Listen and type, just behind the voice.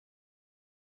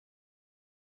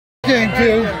Game,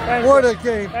 dude. What a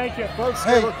game. Thank you.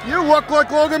 Hey, you look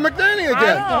like Logan McNaney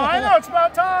again. I know, it's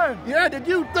about time. Yeah, did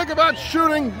you think about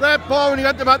shooting that ball when you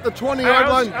got to about the 20-yard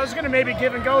line? I was going to maybe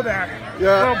give and go there.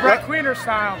 Yeah. Little Brett Queener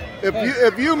style.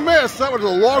 If you missed, that was a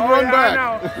long run back.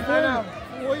 I know.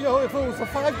 Well, you know, if it was a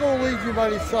 5-goal lead, you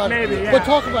might have shot it. Maybe, yeah. But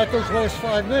talk about those last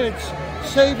 5 minutes.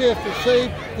 Save after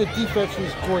save, the defense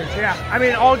was great. Yeah, I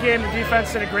mean, all game the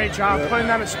defense did a great job putting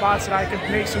them in spots that I could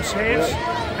make some saves.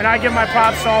 And I give my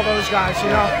props to all those guys, you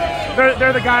know.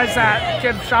 They're the guys that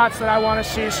give shots that I want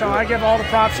to see, so I give all the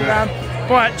props to them.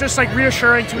 But just like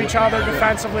reassuring to each other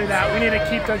defensively that we need to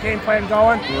keep the game plan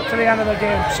going to the end of the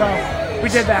game. So we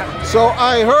did that. So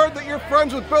I heard that you're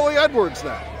friends with Billy Edwards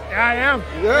now. Yeah, I am.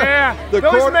 Yeah. The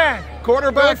Billy's the man.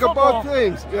 Quarterback of both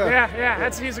teams. Yeah.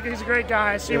 He's a great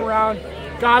guy. I see him around.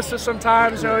 Gossip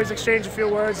sometimes. Always exchange a few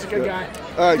words. He's a good guy.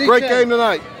 All right, great game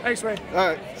tonight. Thanks, Wade. All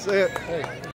right, see ya.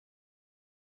 Hey.